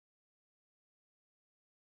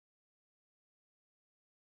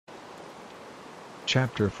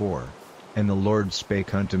Chapter 4. And the Lord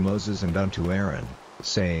spake unto Moses and unto Aaron,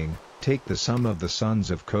 saying, Take the sum of the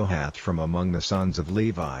sons of Kohath from among the sons of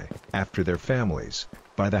Levi, after their families,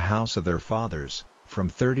 by the house of their fathers, from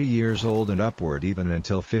 30 years old and upward even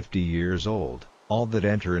until 50 years old, all that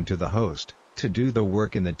enter into the host, to do the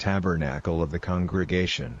work in the tabernacle of the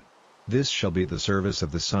congregation. This shall be the service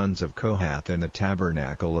of the sons of Kohath in the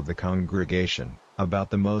tabernacle of the congregation, about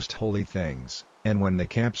the most holy things. And when the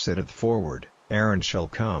camp setteth forward, Aaron shall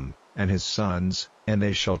come, and his sons, and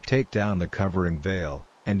they shall take down the covering veil,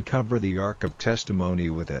 and cover the ark of testimony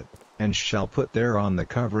with it, and shall put thereon the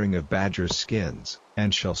covering of badgers' skins,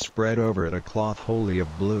 and shall spread over it a cloth wholly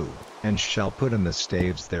of blue, and shall put in the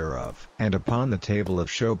staves thereof. And upon the table of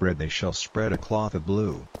showbread they shall spread a cloth of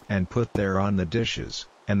blue, and put thereon the dishes,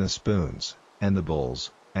 and the spoons, and the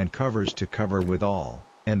bowls, and covers to cover withal,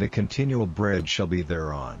 and the continual bread shall be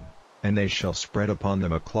thereon. And they shall spread upon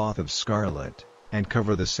them a cloth of scarlet, and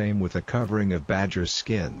cover the same with a covering of badgers'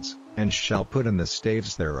 skins, and shall put in the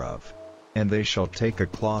staves thereof. And they shall take a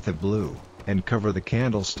cloth of blue, and cover the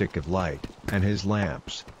candlestick of light, and his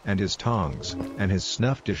lamps, and his tongs, and his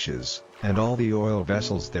snuff dishes, and all the oil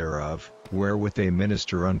vessels thereof, wherewith they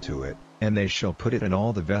minister unto it, and they shall put it in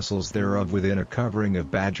all the vessels thereof within a covering of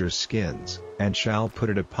badgers' skins, and shall put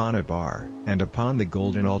it upon a bar. And upon the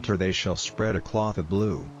golden altar they shall spread a cloth of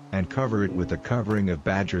blue, and cover it with a covering of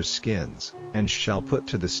badgers' skins, and shall put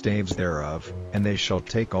to the staves thereof. And they shall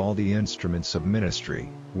take all the instruments of ministry,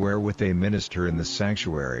 wherewith they minister in the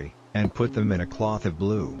sanctuary, and put them in a cloth of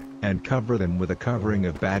blue, and cover them with a covering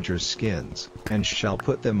of badgers' skins, and shall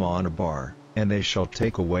put them on a bar. And they shall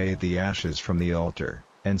take away the ashes from the altar,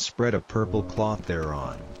 and spread a purple cloth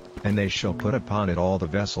thereon. And they shall put upon it all the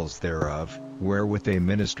vessels thereof, wherewith they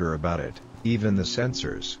minister about it, even the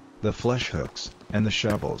censers, the flesh hooks, and the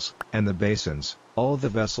shovels, and the basins, all the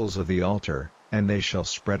vessels of the altar. And they shall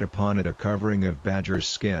spread upon it a covering of badgers'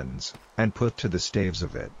 skins, and put to the staves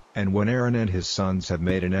of it. And when Aaron and his sons have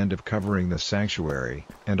made an end of covering the sanctuary,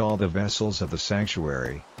 and all the vessels of the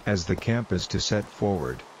sanctuary, as the camp is to set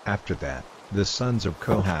forward, after that, the sons of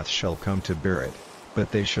Kohath shall come to bear it,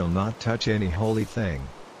 but they shall not touch any holy thing,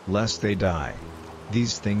 lest they die.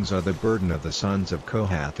 These things are the burden of the sons of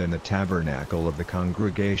Kohath in the tabernacle of the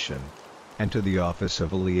congregation. And to the office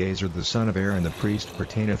of Eleazar the son of Aaron the priest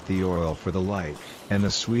pertaineth the oil for the light, and the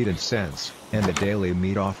sweet incense, and the daily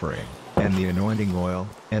meat offering, and the anointing oil,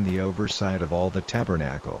 and the oversight of all the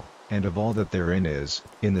tabernacle, and of all that therein is,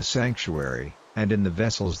 in the sanctuary, and in the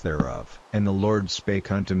vessels thereof. And the Lord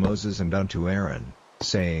spake unto Moses and unto Aaron,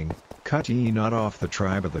 saying, Cut ye not off the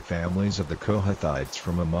tribe of the families of the Kohathites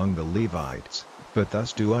from among the Levites, but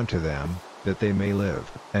thus do unto them, that they may live,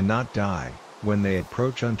 and not die, when they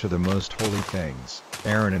approach unto the most holy things.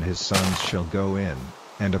 Aaron and his sons shall go in,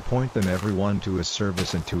 and appoint them every one to his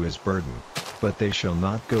service and to his burden, but they shall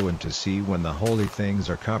not go in to see when the holy things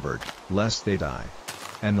are covered, lest they die.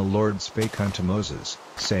 And the Lord spake unto Moses,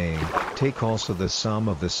 saying, Take also the sum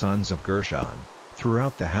of the sons of Gershon,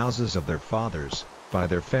 throughout the houses of their fathers, by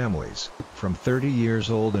their families, from 30 years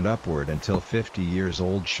old and upward until 50 years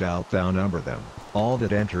old shalt thou number them, all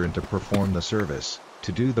that enter in to perform the service,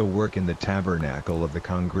 to do the work in the tabernacle of the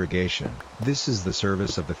congregation. This is the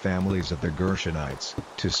service of the families of the Gershonites,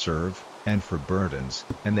 to serve, and for burdens.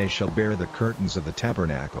 And they shall bear the curtains of the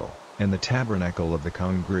tabernacle, and the tabernacle of the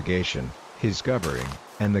congregation, his covering,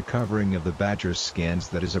 and the covering of the badgers' skins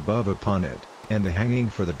that is above upon it, and the hanging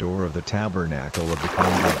for the door of the tabernacle of the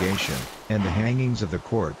congregation, and the hangings of the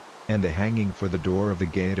court, and the hanging for the door of the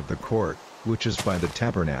gate of the court, which is by the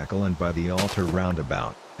tabernacle and by the altar round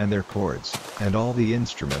about, and their cords, and all the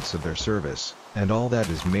instruments of their service, and all that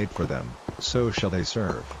is made for them, so shall they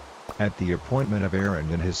serve. At the appointment of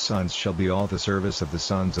Aaron and his sons shall be all the service of the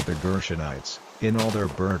sons of the Gershonites, in all their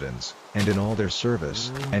burdens, and in all their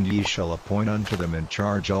service, and ye shall appoint unto them in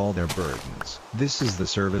charge all their burdens. This is the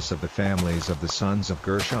service of the families of the sons of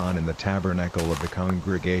Gershon in the tabernacle of the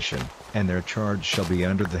congregation, and their charge shall be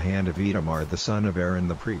under the hand of Itamar the son of Aaron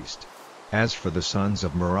the priest. As for the sons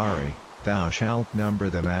of Merari, thou shalt number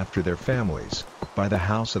them after their families, by the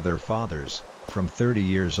house of their fathers, from 30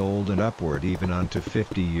 years old and upward even unto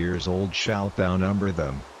 50 years old shalt thou number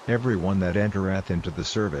them, every one that entereth into the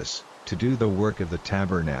service, to do the work of the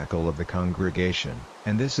tabernacle of the congregation.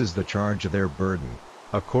 And this is the charge of their burden,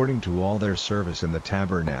 according to all their service in the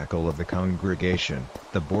tabernacle of the congregation,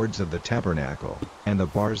 the boards of the tabernacle, and the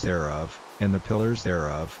bars thereof, and the pillars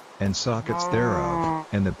thereof, and sockets thereof,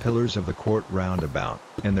 and the pillars of the court round about,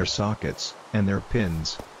 and their sockets, and their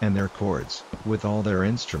pins, and their cords, with all their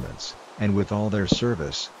instruments, and with all their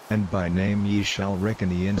service, and by name ye shall reckon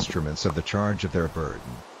the instruments of the charge of their burden.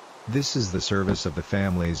 This is the service of the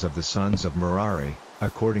families of the sons of Merari,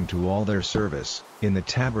 according to all their service, in the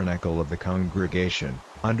tabernacle of the congregation,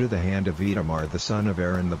 under the hand of Itamar the son of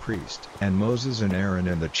Aaron the priest. And Moses and Aaron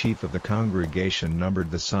and the chief of the congregation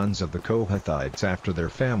numbered the sons of the Kohathites after their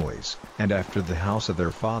families, and after the house of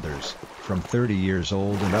their fathers, from 30 years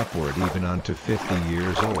old and upward even unto 50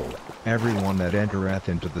 years old, every one that entereth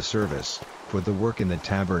into the service, for the work in the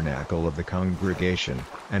tabernacle of the congregation,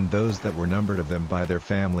 and those that were numbered of them by their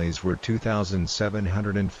families were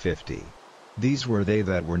 2,750. These were they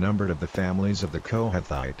that were numbered of the families of the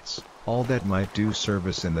Kohathites, all that might do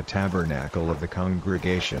service in the tabernacle of the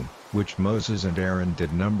congregation, which Moses and Aaron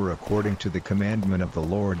did number according to the commandment of the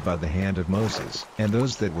Lord by the hand of Moses. And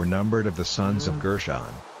those that were numbered of the sons of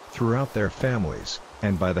Gershon, throughout their families,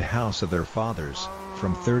 and by the house of their fathers,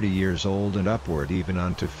 from 30 years old and upward even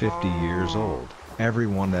unto 50 years old, every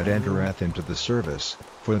one that entereth into the service,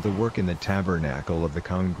 for the work in the tabernacle of the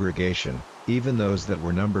congregation, even those that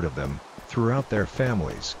were numbered of them, throughout their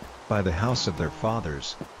families, by the house of their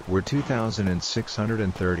fathers, were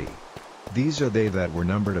 2,630. These are they that were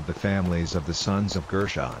numbered of the families of the sons of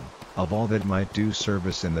Gershon, of all that might do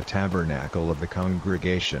service in the tabernacle of the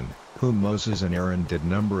congregation, whom Moses and Aaron did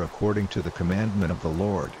number according to the commandment of the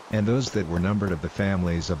Lord. And those that were numbered of the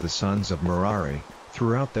families of the sons of Merari,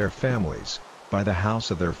 throughout their families, by the house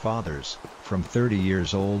of their fathers, from 30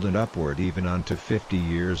 years old and upward even unto 50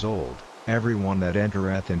 years old, every one that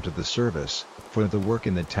entereth into the service, for the work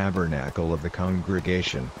in the tabernacle of the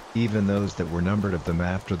congregation, even those that were numbered of them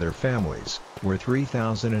after their families, were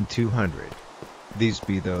 3,200. These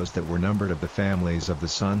be those that were numbered of the families of the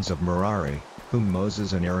sons of Merari, whom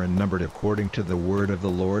Moses and Aaron numbered according to the word of the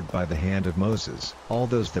Lord by the hand of Moses. All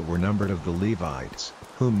those that were numbered of the Levites,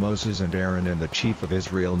 whom Moses and Aaron and the chief of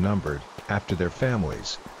Israel numbered, after their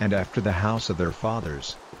families, and after the house of their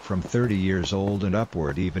fathers, from 30 years old and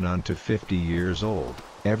upward even unto 50 years old,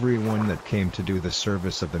 every one that came to do the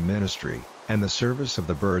service of the ministry, and the service of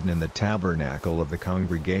the burden in the tabernacle of the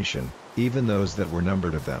congregation, even those that were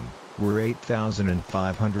numbered of them, were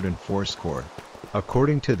 8,580.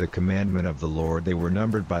 According to the commandment of the Lord they were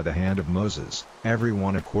numbered by the hand of Moses, every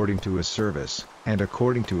one according to his service, and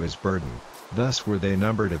according to his burden. Thus were they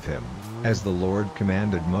numbered of him, as the Lord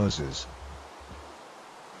commanded Moses.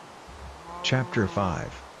 Chapter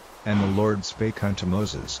 5. And the Lord spake unto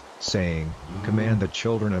Moses, saying, Command the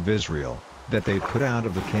children of Israel, that they put out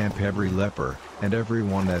of the camp every leper, and every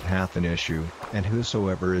one that hath an issue, and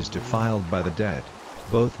whosoever is defiled by the dead,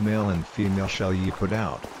 both male and female shall ye put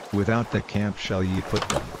out, without the camp shall ye put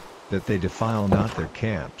them, that they defile not their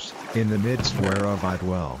camps, in the midst whereof I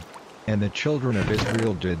dwell. And the children of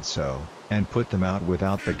Israel did so, and put them out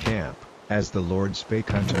without the camp, as the Lord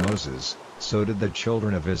spake unto Moses, so did the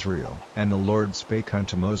children of Israel. And the Lord spake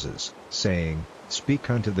unto Moses, saying, Speak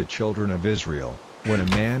unto the children of Israel, when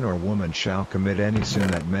a man or woman shall commit any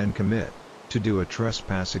sin that men commit, to do a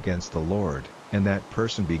trespass against the Lord, and that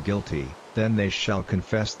person be guilty, then they shall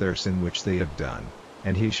confess their sin which they have done,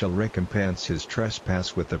 and he shall recompense his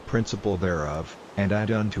trespass with the principal thereof, and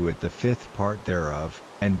add unto it the 5th part thereof,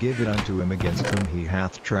 and give it unto him against whom he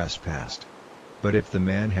hath trespassed. But if the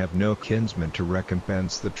man have no kinsman to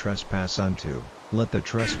recompense the trespass unto, let the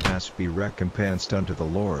trespass be recompensed unto the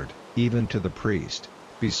Lord, even to the priest,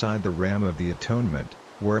 beside the ram of the atonement,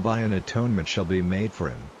 whereby an atonement shall be made for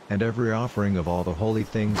him. And every offering of all the holy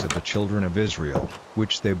things of the children of Israel,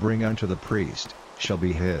 which they bring unto the priest, shall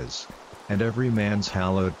be his. And every man's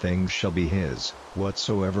hallowed things shall be his,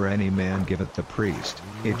 whatsoever any man giveth the priest,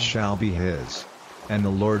 it shall be his. And the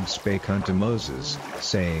Lord spake unto Moses,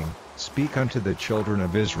 saying, Speak unto the children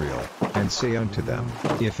of Israel, and say unto them,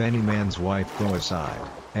 If any man's wife go aside,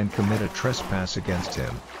 and commit a trespass against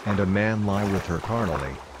him, and a man lie with her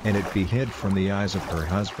carnally, and it be hid from the eyes of her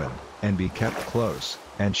husband, and be kept close,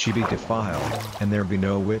 and she be defiled, and there be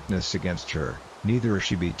no witness against her, neither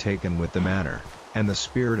she be taken with the manner, and the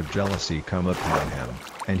spirit of jealousy come upon him,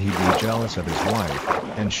 and he be jealous of his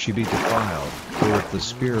wife, and she be defiled, or if the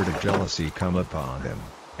spirit of jealousy come upon him,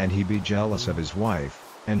 and he be jealous of his wife,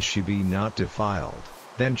 and she be not defiled,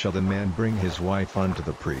 then shall the man bring his wife unto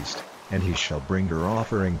the priest, and he shall bring her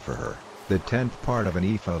offering for her, the 10th part of an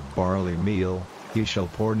ephah of barley meal. He shall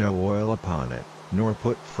pour no oil upon it, nor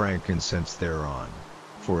put frankincense thereon.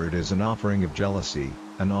 For it is an offering of jealousy,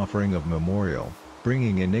 an offering of memorial,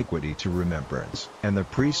 bringing iniquity to remembrance. And the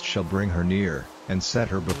priest shall bring her near, and set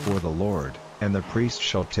her before the Lord, and the priest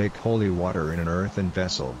shall take holy water in an earthen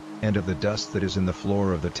vessel, and of the dust that is in the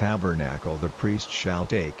floor of the tabernacle the priest shall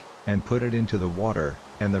take, and put it into the water,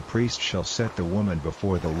 and the priest shall set the woman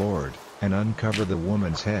before the Lord, and uncover the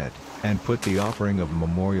woman's head, and put the offering of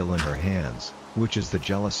memorial in her hands, which is the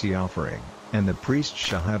jealousy offering, and the priest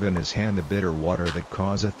shall have in his hand the bitter water that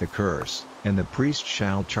causeth the curse, and the priest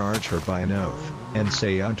shall charge her by an oath, and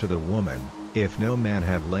say unto the woman, If no man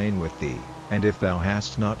have lain with thee, and if thou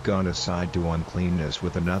hast not gone aside to uncleanness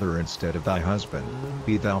with another instead of thy husband,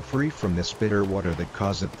 be thou free from this bitter water that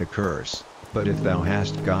causeth the curse. But if thou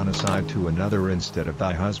hast gone aside to another instead of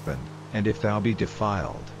thy husband, and if thou be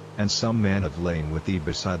defiled, and some man have lain with thee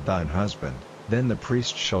beside thine husband, then the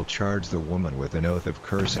priest shall charge the woman with an oath of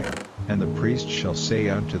cursing, and the priest shall say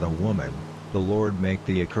unto the woman, The Lord make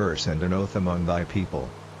thee a curse and an oath among thy people.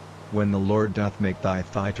 When the Lord doth make thy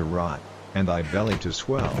thigh to rot, and thy belly to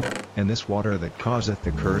swell, and this water that causeth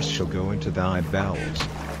the curse shall go into thy bowels,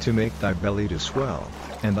 to make thy belly to swell,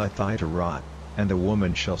 and thy thigh to rot, and the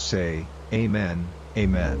woman shall say, Amen,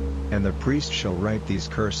 Amen, and the priest shall write these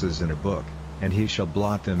curses in a book, and he shall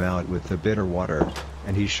blot them out with the bitter water,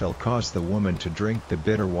 and he shall cause the woman to drink the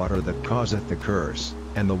bitter water that causeth the curse,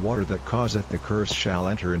 and the water that causeth the curse shall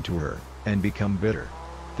enter into her, and become bitter.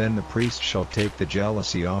 Then the priest shall take the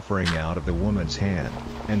jealousy offering out of the woman's hand,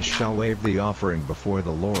 and shall wave the offering before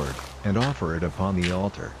the Lord, and offer it upon the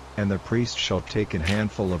altar, and the priest shall take an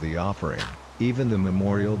handful of the offering, even the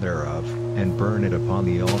memorial thereof, and burn it upon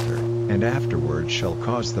the altar, and afterward shall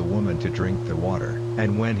cause the woman to drink the water.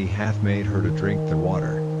 And when he hath made her to drink the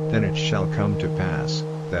water, then it shall come to pass,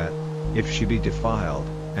 that, if she be defiled,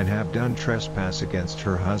 and have done trespass against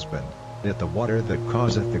her husband, that the water that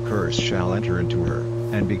causeth the curse shall enter into her,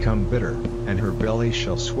 and become bitter, and her belly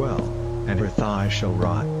shall swell, and her thigh shall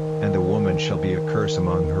rot, and the woman shall be a curse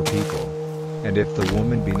among her people. And if the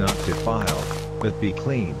woman be not defiled, but be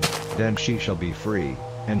clean, then she shall be free,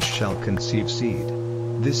 and shall conceive seed.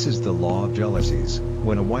 This is the law of jealousies,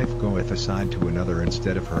 when a wife goeth aside to another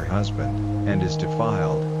instead of her husband, and is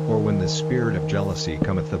defiled, or when the spirit of jealousy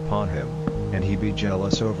cometh upon him, and he be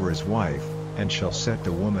jealous over his wife, and shall set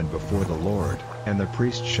the woman before the Lord, and the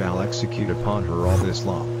priest shall execute upon her all this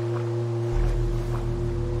law.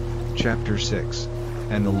 Chapter 6.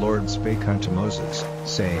 And the Lord spake unto Moses,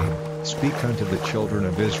 saying, Speak unto the children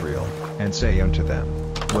of Israel, and say unto them,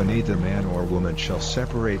 When either man or woman shall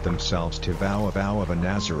separate themselves to vow a vow of a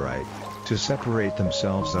Nazarite, to separate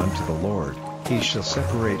themselves unto the Lord, he shall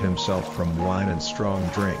separate himself from wine and strong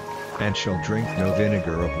drink, and shall drink no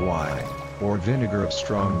vinegar of wine, or vinegar of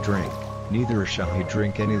strong drink, neither shall he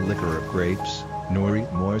drink any liquor of grapes, nor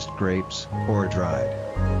eat moist grapes, or dried.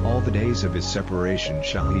 All the days of his separation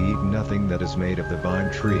shall he eat nothing that is made of the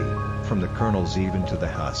vine tree, from the kernels even to the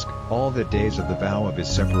husk. All the days of the vow of his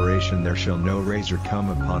separation there shall no razor come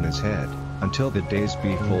upon his head, until the days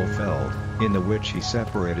be fulfilled, in the which he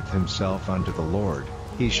separateth himself unto the Lord.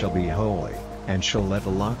 He shall be holy, and shall let the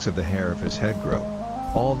locks of the hair of his head grow.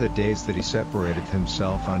 All the days that he separateth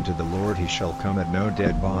himself unto the Lord he shall come at no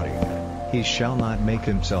dead body. He shall not make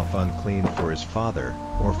himself unclean for his father,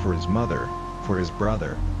 or for his mother, for his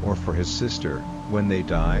brother, or for his sister, when they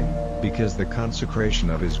die, because the consecration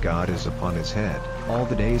of his God is upon his head. All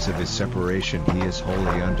the days of his separation he is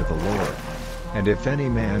holy unto the Lord. And if any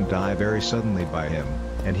man die very suddenly by him,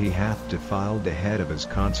 and he hath defiled the head of his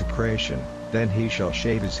consecration, then he shall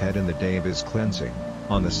shave his head in the day of his cleansing.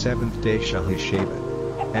 On the 7th day shall he shave it.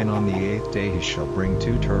 And on the 8th day he shall bring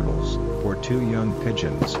 2 turtles, or 2 young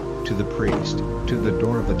pigeons, to the priest, to the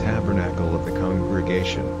door of the tabernacle of the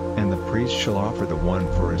congregation, and the priest shall offer the one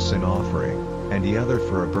for a sin offering, and the other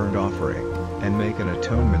for a burnt offering, and make an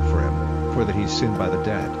atonement for him, for that he sinned by the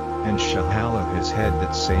dead, and shall hallow his head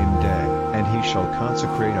that same day. And he shall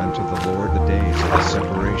consecrate unto the Lord the days of his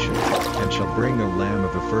separation, and shall bring a lamb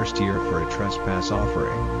of the first year for a trespass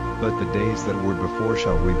offering. But the days that were before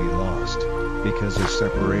shall we be lost, because his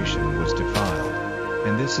separation was defiled.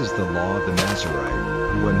 And this is the law of the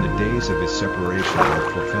Nazarite: when the days of his separation are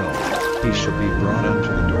fulfilled, he shall be brought unto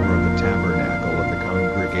the door of the tabernacle of the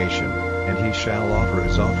congregation, and he shall offer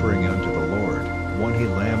his offering unto the Lord, 1 he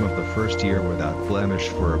lamb of the first year without blemish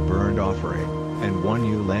for a burnt offering, and 1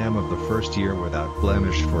 ewe lamb of the first year without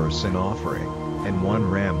blemish for a sin offering, and 1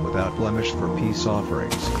 ram without blemish for peace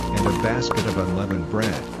offerings, and a basket of unleavened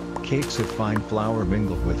bread, cakes of fine flour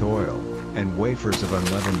mingled with oil, and wafers of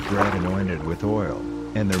unleavened bread anointed with oil,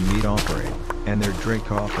 and their meat offering, and their drink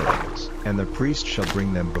offerings. And the priest shall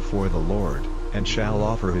bring them before the Lord, and shall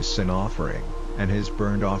offer his sin offering, and his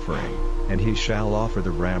burnt offering, and he shall offer the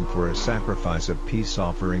ram for a sacrifice of peace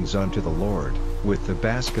offerings unto the Lord, with the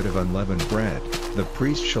basket of unleavened bread. The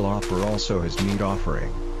priest shall offer also his meat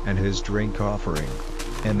offering, and his drink offering.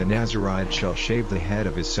 And the Nazarite shall shave the head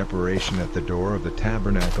of his separation at the door of the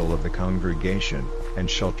tabernacle of the congregation, and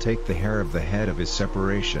shall take the hair of the head of his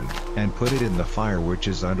separation, and put it in the fire which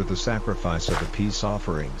is under the sacrifice of the peace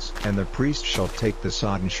offerings. And the priest shall take the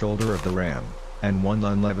sodden shoulder of the ram, and one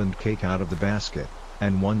unleavened cake out of the basket,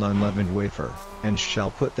 and one unleavened wafer, and shall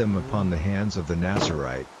put them upon the hands of the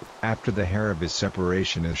Nazarite, after the hair of his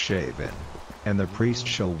separation is shaven. And the priest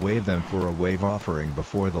shall wave them for a wave offering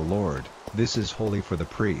before the Lord. This is holy for the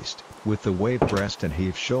priest, with the wave breast and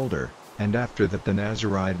heave shoulder, and after that the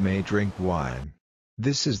Nazarite may drink wine.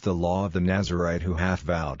 This is the law of the Nazarite who hath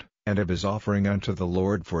vowed, and of his offering unto the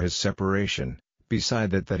Lord for his separation, beside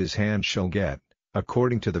that his hand shall get,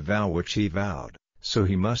 according to the vow which he vowed, so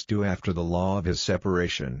he must do after the law of his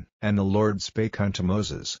separation. And the Lord spake unto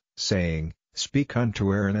Moses, saying, Speak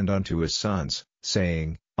unto Aaron and unto his sons,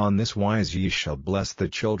 saying, On this wise ye shall bless the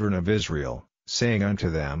children of Israel, saying unto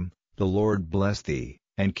them, The Lord bless thee,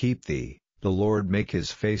 and keep thee, the Lord make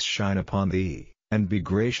his face shine upon thee, and be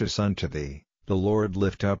gracious unto thee, the Lord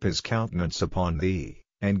lift up his countenance upon thee,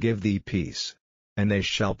 and give thee peace. And they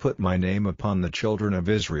shall put my name upon the children of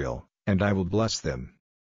Israel, and I will bless them.